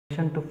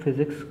To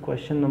physics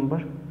question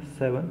number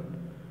 7।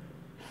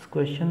 इस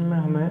question में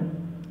हमें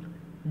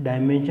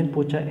डायमेंशन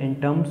पूछा in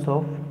terms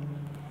of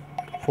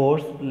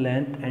force,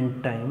 length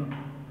and time.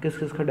 किस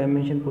किस का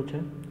डायमेंशन पूछा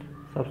है?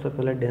 सबसे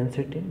पहले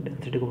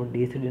डेंसिटी को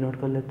डी से डिनोट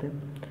कर लेते हैं।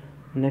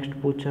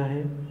 नेक्स्ट पूछा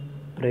है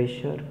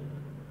प्रेशर,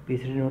 पी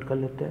से डिनोट कर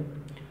लेते हैं।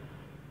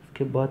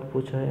 उसके बाद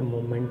पूछा है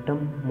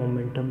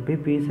मोमेंटम भी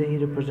पी से ही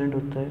रिप्रेजेंट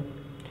होता है,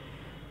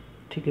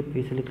 ठीक है,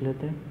 पी से लिख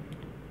लेते हैं।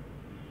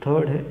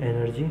 थर्ड है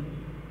एनर्जी,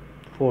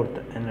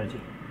 फोर्थ एनर्जी,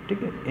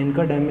 ठीक है।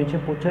 इनका डायमेंशन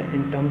पूछा है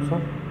in terms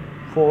of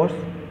force,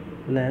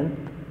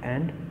 length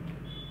and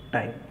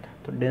time.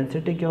 तो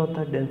डेंसिटी क्या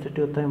होता है?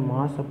 डेंसिटी होता है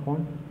मास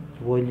अपॉन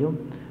वॉल्यूम।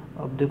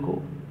 अब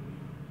देखो,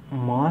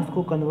 मास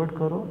को कन्वर्ट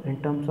करो in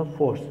terms of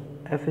force.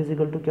 F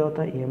is equal to क्या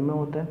होता है? एम में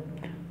होता है,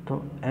 तो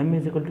M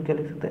इजिकल टू क्या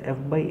लिख सकते हैं?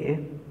 F/A,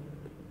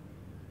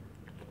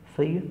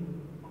 सही है,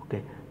 ओके।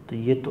 तो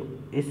ये तो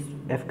इस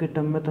F के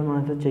टर्म में तो हमें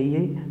आंसर चाहिए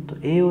ही, तो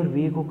A और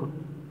V को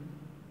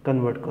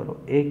कन्वर्ट करो।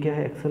 ए क्या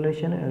है?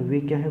 एक्सेलरेशन है, और वी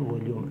क्या है?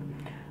 वॉल्यूम है।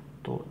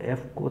 तो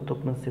एफ को तो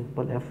अपना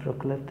सिंपल एफ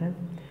रख लेते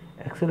हैं।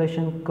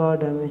 एक्सेलरेशन का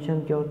डायमेंशन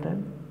क्या होता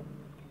है?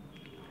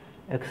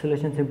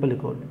 Acceleration simple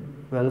equal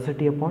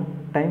velocity upon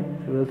time,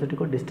 velocity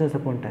को डिस्टेंस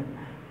अपॉन टाइम,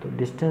 तो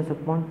डिस्टेंस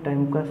अपॉन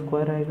टाइम का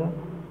स्क्वायर आएगा।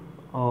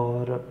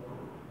 और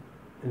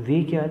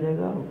वी क्या आ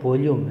जाएगा?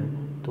 वॉल्यूम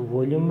है, तो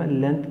वॉल्यूम में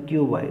लेंथ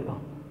क्यूब आएगा,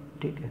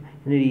 ठीक है।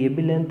 यानी ये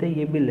भी लेंथ है,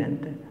 ये भी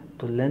लेंथ है,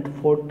 तो लेंथ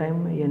 4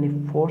 टाइम है, यानी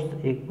फोर्स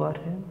एक बार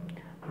है,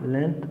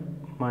 लेंथ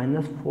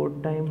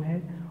 -4 टाइम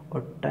है,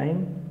 और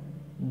टाइम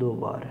 2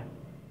 बार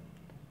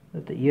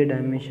है। तो ये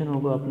डायमेंशन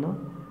होगा अपना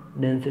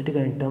डेंसिटी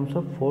का in terms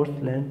of force,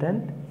 length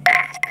and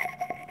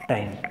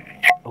time,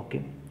 okay.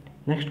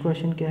 Next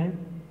question क्या है?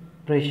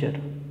 Pressure,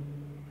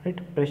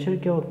 right. प्रेशर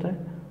क्या होता है?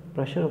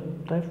 प्रेशर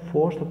होता है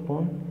फोर्स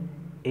अपॉन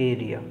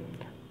एरिया।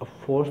 अब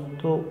फोर्स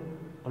तो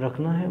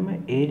रखना है, मैं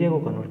एरिया को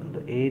कन्वर्ट कर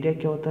दूँ। एरिया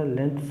क्या होता है?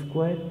 लेंथ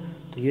स्क्वायर,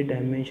 तो ये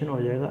डायमेंशन हो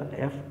जाएगा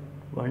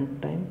F1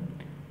 टाइम,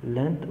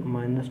 लेंथ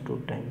 -2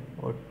 टाइम,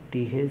 और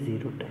T है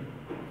 0 टाइम।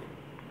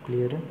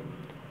 क्लियर है,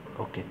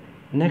 ओके।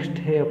 नेक्स्ट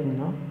है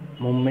अपना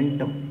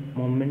मोमेंटम।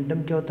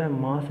 मोमेंटम क्या होता है?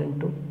 Mass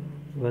into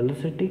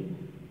velocity,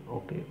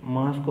 okay.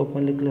 मास को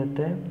अपन लिख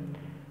लेते हैं,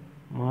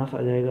 मास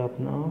आ जाएगा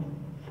अपना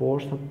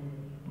फोर्स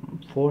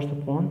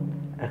अपॉन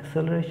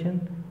एक्सेलरेशन,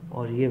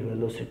 और ये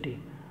वेलोसिटी।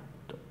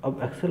 तो अब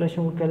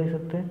एक्सेलरेशन को क्या लिख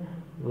सकते हैं?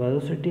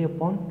 वेलोसिटी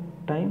अपॉन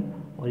टाइम,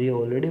 और ये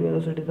ऑलरेडी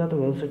वेलोसिटी था, तो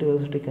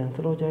वेलोसिटी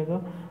कैंसिल हो जाएगा।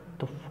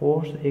 तो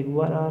फोर्स एक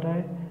बार आ रहा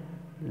है,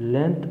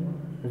 लेंथ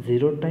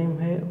 0 टाइम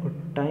है,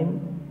 और टाइम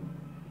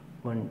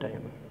 1 टाइम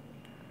है,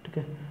 ठीक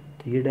है।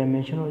 तो ये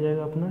डायमेंशन हो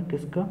जाएगा अपना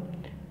किसका?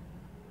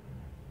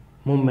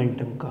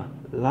 मोमेंटम का।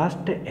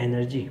 लास्ट है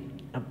एनर्जी।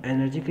 अब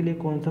एनर्जी के लिए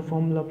कौन सा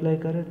फॉर्मूला अप्लाई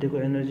करें? देखो,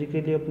 एनर्जी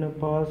के लिए अपने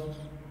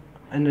पास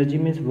एनर्जी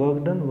मीन्स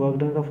वर्क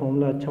डन का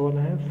फॉर्मूला अच्छा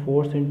वाला है,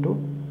 फोर्स इनटू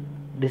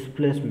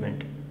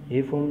डिस्प्लेसमेंट,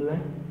 ये फॉर्मूला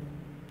है,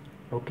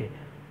 ओके।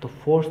 तो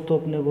फोर्स तो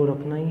अपने को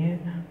रखना ही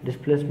है,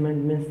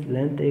 डिस्प्लेसमेंट मीन्स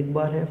लेंथ एक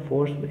बार है,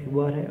 फोर्स एक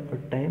बार है,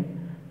 और टाइम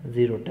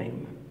 0 टाइम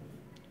है,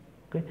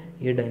 ओके।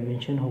 ये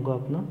डायमेंशन होगा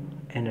अपना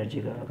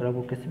एनर्जी का। अगर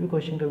आपको किसी भी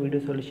क्वेश्चन का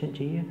वीडियो सॉल्यूशन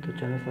चाहिए तो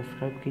चैनल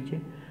सब्सक्राइब कीजिए।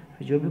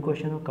 फिर जो भी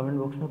क्वेश्चन हो कमेंट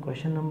बॉक्स में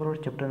क्वेश्चन नंबर और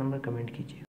चैप्टर नंबर कमेंट कीजिए।